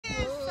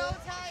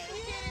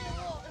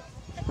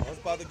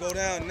About to go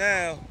down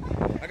now.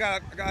 I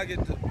gotta get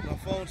my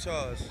phone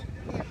charged.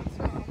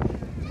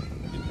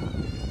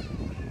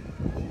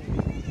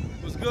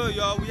 What's good,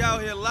 y'all? We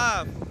out here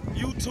live.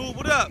 YouTube,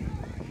 what up?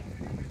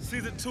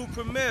 Season 2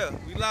 premiere.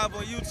 We live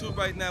on YouTube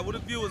right now. Where the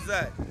viewers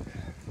at?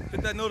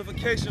 Hit that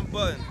notification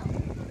button.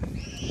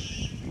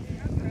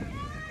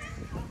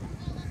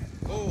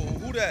 Oh,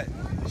 who that?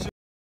 Siobhan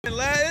Bin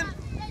Laden?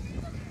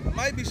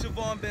 Might be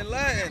Siobhan Bin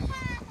Laden.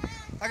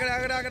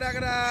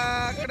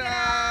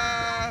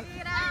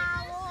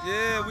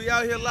 Yeah, we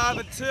out here live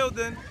in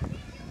Tilden.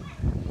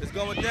 It's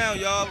going down,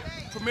 y'all.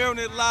 Premiering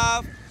it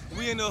live.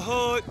 We in the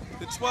hood,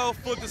 the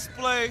 12-foot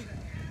display.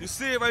 You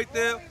see it right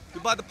there. We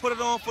about to put it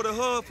on for the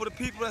hood, for the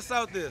people that's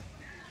out there.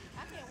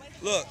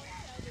 Look,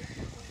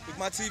 with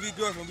my TV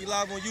girlfriend, we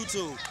live on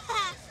YouTube.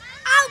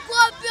 I'm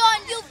gonna be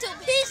on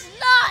YouTube. He's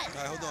not. All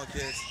right, hold on,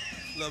 kids.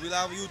 Look, we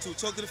live on YouTube.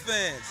 Talk to the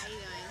fans. How you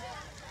doing?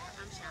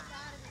 I'm shy.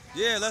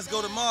 Yeah, let's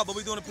go tomorrow, but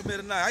we doing the premiere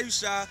tonight. How you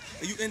shy?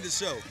 And you end the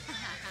show.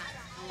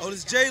 Oh,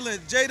 this is Jalen.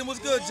 Jaden, what's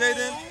good,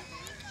 Jaden?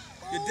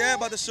 Your dad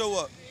about to show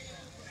up.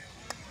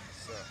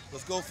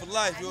 Let's go for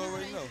life. You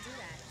already know.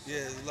 Yeah,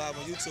 it's live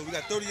on YouTube. We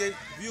got 38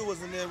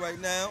 viewers in there right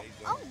now.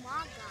 Oh my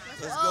God.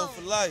 Let's go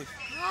for life.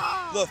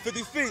 Look,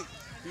 50 feet.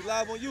 We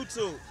live on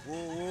YouTube.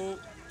 Whoa,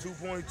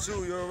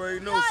 2.2. You already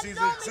know.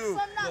 Season 2.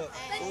 Look.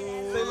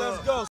 Say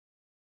let's go.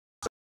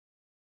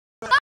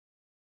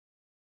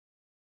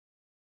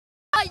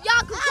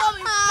 Y'all can call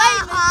me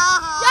famous.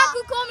 Y'all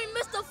can call me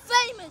Mr.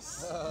 Famous.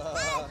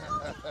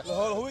 Look,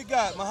 hold on, who we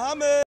got?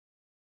 Muhammad.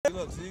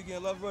 Look, so you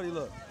getting love ready.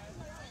 Look.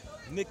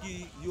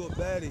 Nikki, you a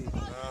baddie.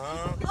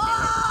 I'm shy.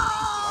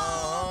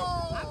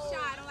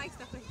 I don't like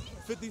stuff like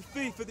that. 50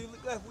 feet, 50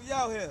 left. We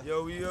out here.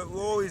 Yo, we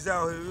always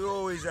out here. We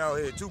always out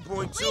here. 2.2,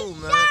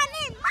 man.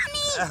 Shining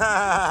money.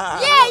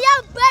 Yeah,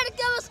 y'all better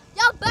give us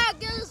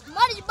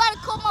money. You better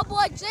call my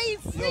boy Jay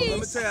Freeze. Yo, let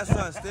me tell y'all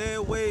something. Stay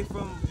away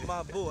from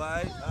my boo,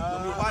 alright?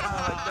 Don't be watching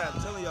her like that.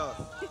 I'm telling y'all.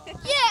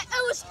 Yeah,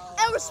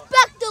 and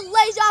respect the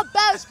ladies. Y'all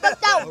better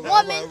respect that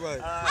woman.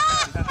 Right.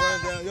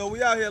 Yo,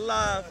 we out here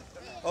live.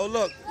 Oh,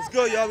 look, it's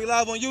good, y'all. We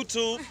live on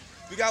YouTube.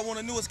 We got one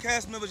of the newest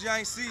cast members y'all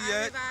ain't see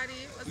yet.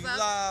 Everybody, what's We up?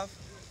 live.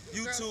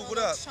 YouTube, what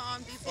up?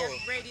 Charm,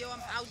 DCF Radio,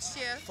 I'm out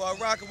here. Far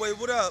Rockaway,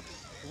 what up?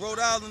 Rhode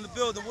Island in the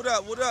building, what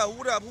up? What up?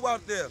 What up? Who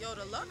out there? Yo,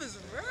 the love is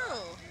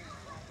real.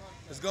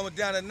 It's going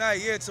down tonight.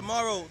 Yeah,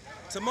 tomorrow's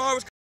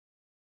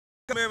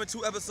premiering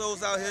 2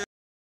 episodes out here.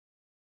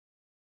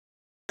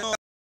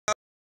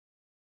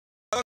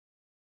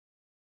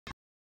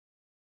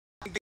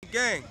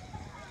 Gang.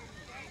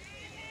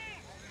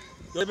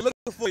 Yo, they be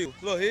looking for you.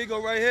 Look, here you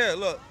go right here.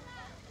 Look.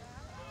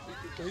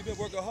 He been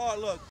working hard.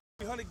 Look.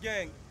 300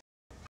 gang.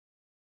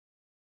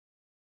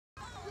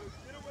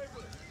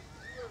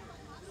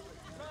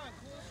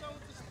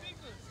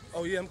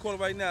 Oh yeah, I'm calling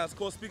right now. It's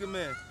called Speaker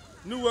Man.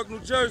 Newark, New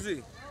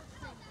Jersey.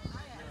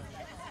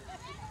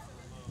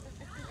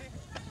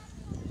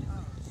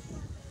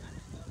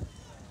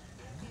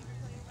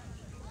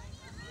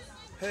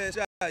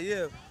 Headshot,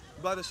 yeah.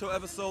 About to show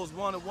episodes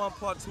 1 and 1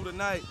 part 2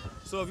 tonight.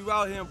 So if you're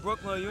out here in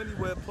Brooklyn or you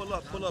anywhere, pull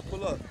up. Look.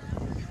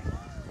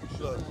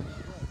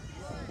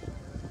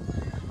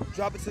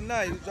 Drop it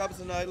tonight.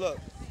 Look.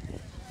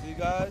 See you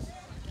guys?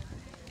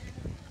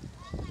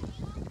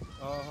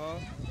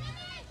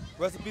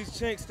 Rest in peace,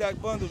 Chink, Stack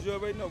Bundles. You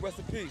already know. Rest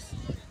in peace.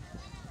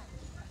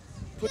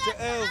 Put your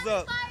L's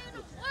up.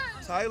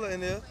 Tyler in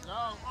there.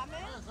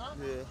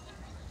 Yeah.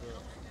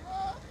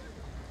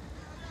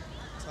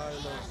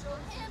 Tyler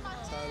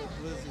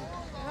Glizzy.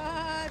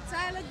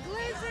 Tyler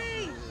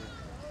Glizzy. Yeah.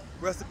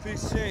 Rest in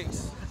peace,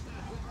 Chinks.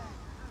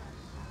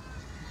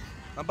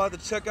 I'm about to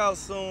check out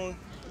soon.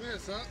 Yeah,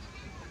 son.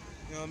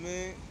 You know what I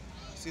mean?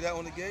 See that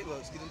on the gate? Look,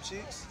 let's get them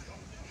cheeks.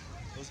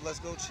 Let's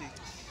go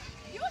cheeks.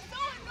 You so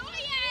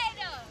annoying.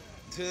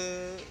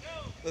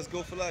 Let's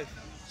go for life.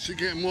 She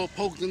getting more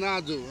poke than I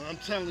do. I'm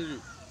telling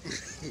you.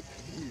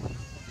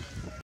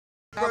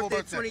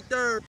 Birthday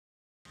 23rd.